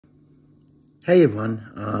Hey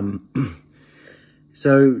everyone,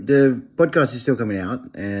 so the podcast is still coming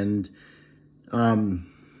out, and I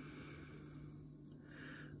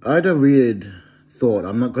had a weird thought.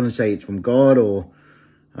 I'm not going to say it's from God or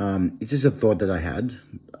it's just a thought that I had.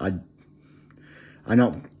 I'm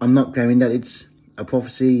not claiming that it's a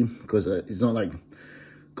prophecy, because it's not like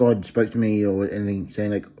God spoke to me or anything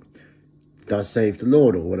saying like, "Thus saith the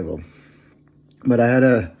Lord" or whatever. But I had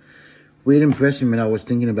a weird impression when I was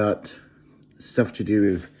thinking about stuff to do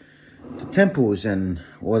with the temples and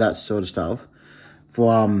all that sort of stuff. For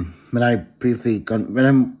when I'm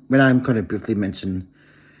kind of briefly mention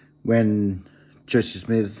when Joseph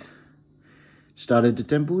Smith started the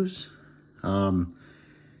temples, and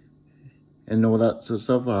all that sort of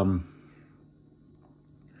stuff.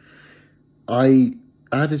 I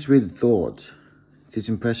had this weird thought, this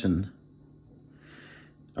impression,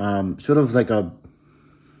 sort of like a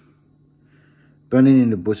burning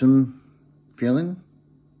in the bosom feeling.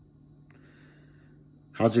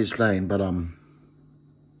 Hard to explain, but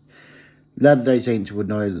Latter-day Saints would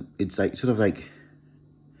know it's like sort of like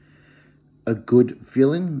a good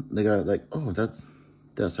feeling. They go like, "Oh, that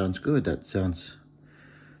sounds good. That sounds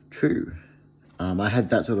true." I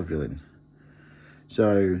had that sort of feeling,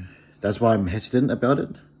 so that's why I'm hesitant about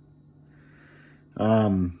it.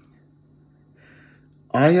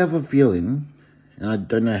 I have a feeling, and I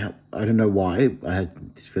don't know why I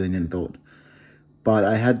had this feeling and thought, but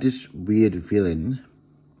I had this weird feeling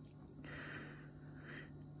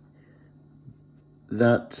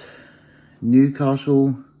that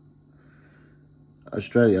Newcastle,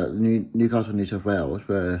 Australia, Newcastle, New South Wales,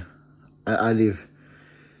 where I live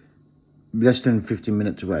less than 50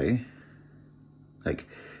 minutes away, like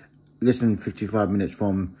less than 55 minutes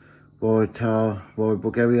from Royal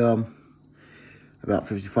Bulgaria, about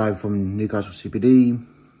 55 from Newcastle CBD,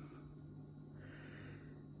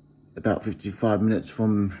 about 55 minutes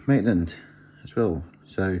from Maitland as well.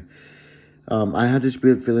 So I had this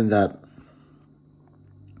weird feeling that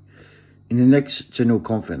in the next general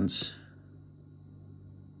conference,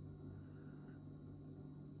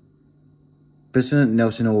 President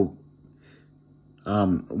Nelson or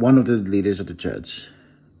one of the leaders of the church,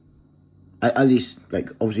 at least, like,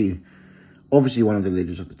 obviously one of the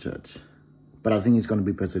leaders of the church, but I think it's going to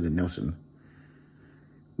be President Nelson,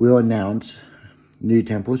 will announce new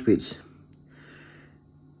temples, which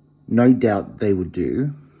no doubt they would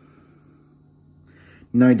do.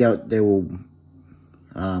 No doubt they will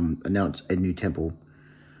announce a new temple,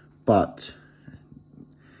 but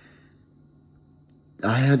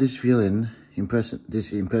I had this feeling,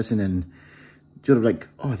 this impression, and sort of like,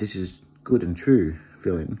 oh, this is good and true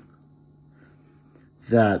feeling,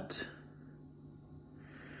 that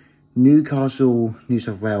Newcastle, New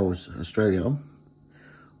South Wales, Australia,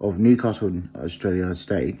 of Newcastle, Australia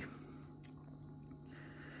Stake,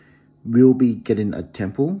 will be getting a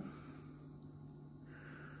temple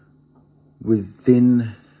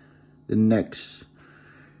within the next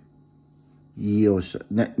year or so,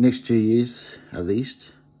 next 2 years at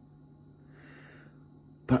least.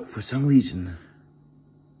 But for some reason,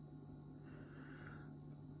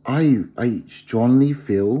 I strongly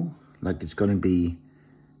feel like it's going to be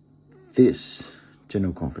this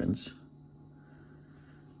general conference,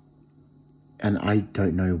 and I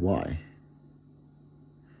don't know why.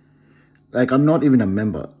 Like, I'm not even a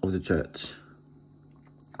member of the church.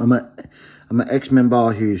 I'm an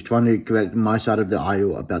ex-member who's trying to correct my side of the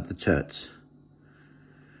aisle about the church.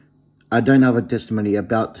 I don't have a testimony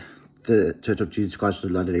about the Church of Jesus Christ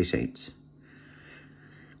of Latter-day Saints.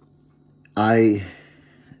 I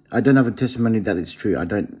don't have a testimony that it's true. I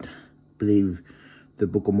don't believe the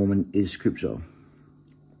Book of Mormon is scripture,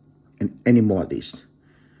 and anymore at least.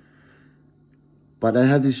 But I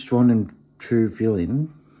had this strong and true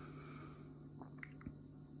feeling,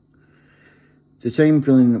 the same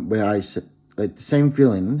feeling the same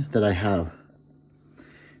feeling that I have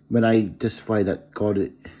when I testify that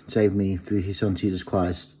God saved me through His Son Jesus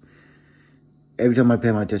Christ. Every time I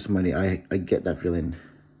pay my testimony, I get that feeling.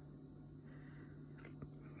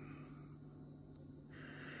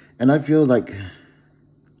 And I feel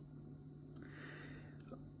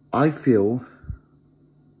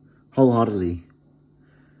wholeheartedly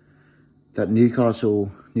that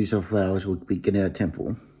Newcastle, New South Wales will be getting a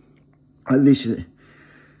temple. At least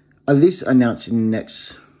announced in the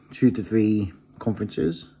next 2 to 3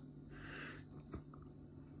 conferences.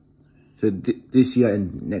 So this year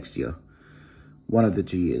and next year, one of the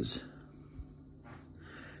 2 years.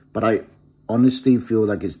 But I honestly feel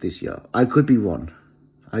like it's this year. I could be wrong.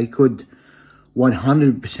 I could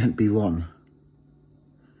 100% be wrong.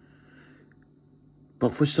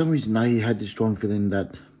 But for some reason, I had this strong feeling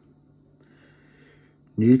that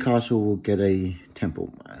Newcastle will get a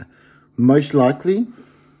temple. Most likely,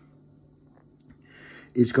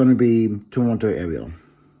 it's going to be Toronto area.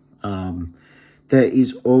 There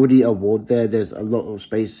is already a ward there. There's a lot of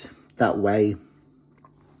space that way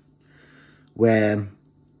where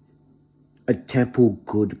a temple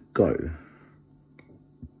could go.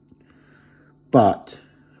 But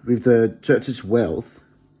with the church's wealth,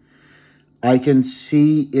 I can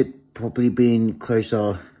see it probably being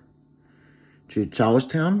closer to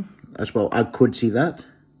Charlestown as well. I could see that,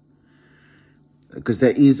 because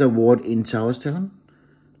there is a ward in Charlestown.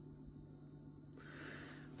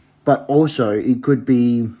 But also, it could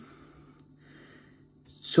be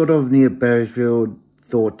sort of near Beresfield,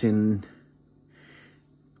 Thornton,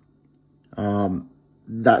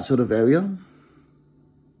 that sort of area.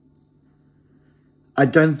 I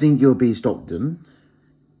don't think it'll be Stockton,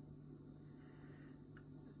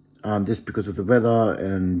 just because of the weather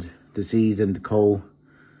and the seas and the coal.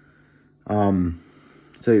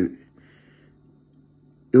 So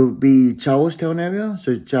it would be Charlestown area,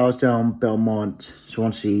 so Charlestown, Belmont,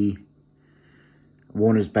 Swansea,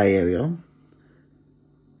 Warners Bay area,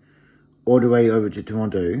 all the way over to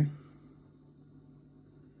Toronto,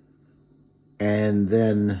 and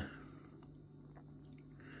then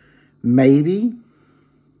maybe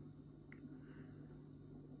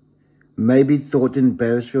Thornton,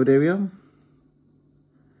 Beresfield area,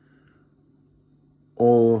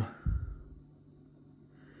 or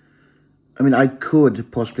I mean, I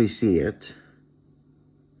could possibly see it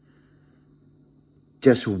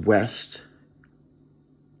just west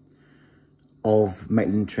of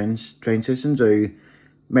Maitland train station. So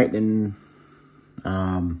Maitland,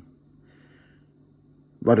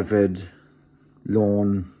 Rutherford,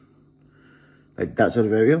 Lawn, like that sort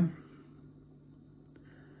of area.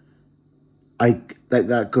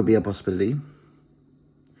 That could be a possibility.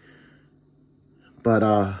 But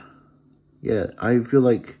yeah, I feel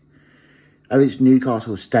like at least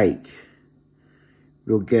Newcastle Stake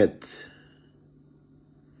will get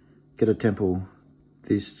a temple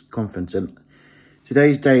this conference. And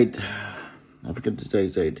today's date, I forget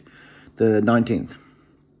today's date, the 19th.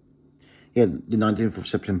 Yeah, the 19th of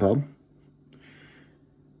September.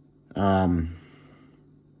 My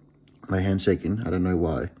hand's shaking, I don't know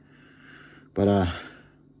why. But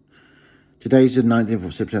today's the 19th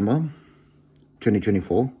of September,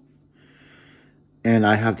 2024. And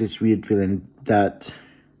I have this weird feeling that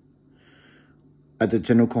at the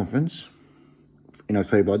General Conference in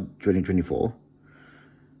October 2024,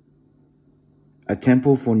 a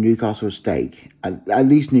temple for Newcastle Stake, at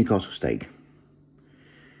least Newcastle Stake,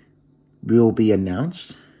 will be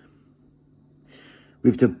announced,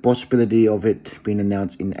 with the possibility of it being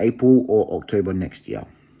announced in April or October next year.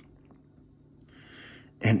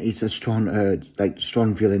 And it's a strong urge,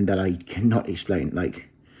 strong feeling that I cannot explain.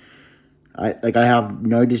 I have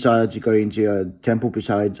no desire to go into a temple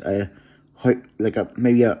besides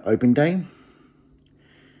maybe an open day.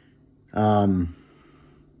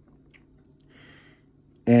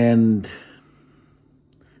 And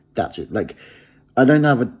that's it. I don't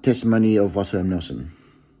have a testimony of Russell M. Nelson.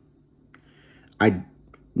 I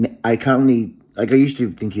currently, I used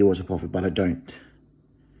to think he was a prophet, but I don't.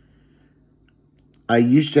 I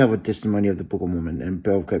used to have a testimony of the Book of Mormon and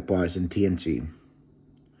Bell of Coke Bias and TNC,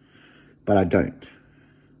 but I don't.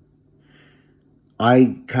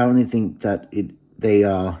 I currently think that they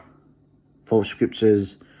are false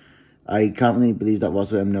scriptures. I currently believe that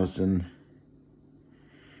Russell M. Nelson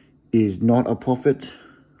is not a prophet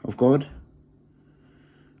of God.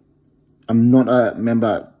 I'm not a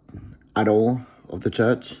member at all of the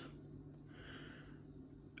church.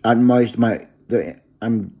 At most,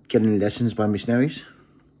 I'm getting lessons by missionaries.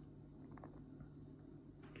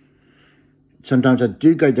 Sometimes I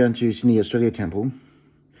do go down to Sydney Australia Temple,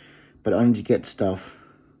 but only to get stuff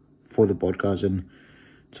for the podcast and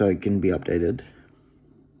so it can be updated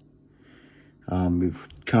with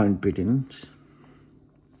current biddings.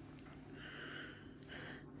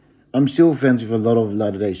 I'm still friends with a lot of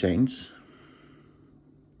Latter-day Saints,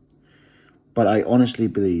 but I honestly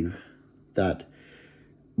believe that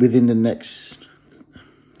within the next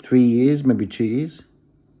 3 years, maybe 2 years,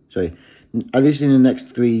 so at least in the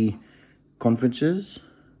next 3 conferences,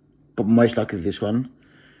 but most likely this one,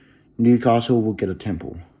 Newcastle will get a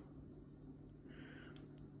temple.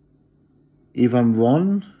 If I'm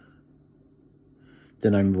wrong,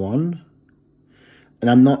 then I'm wrong, and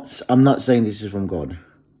I'm not saying this is from God.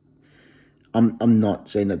 I'm not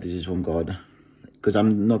saying that this is from God, because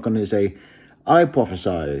I'm not going to say I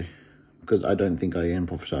prophesy, because I don't think I am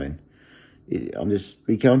prophesying. I'm just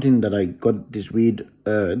recounting that I got this weird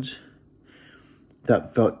urge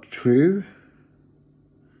that felt true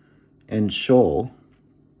and sure,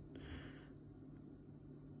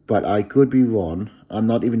 but I could be wrong. I'm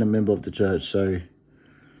not even a member of the church, so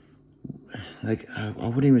like I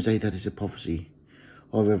wouldn't even say that it's a prophecy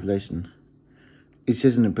or revelation. It's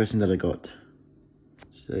just an impression that I got.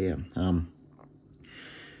 So yeah,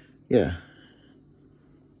 yeah.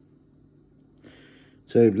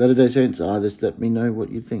 So Latter-day Saints, just let me know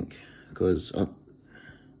what you think, because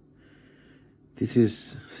this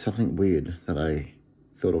is something weird that I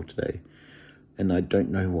thought of today, and I don't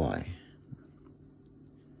know why.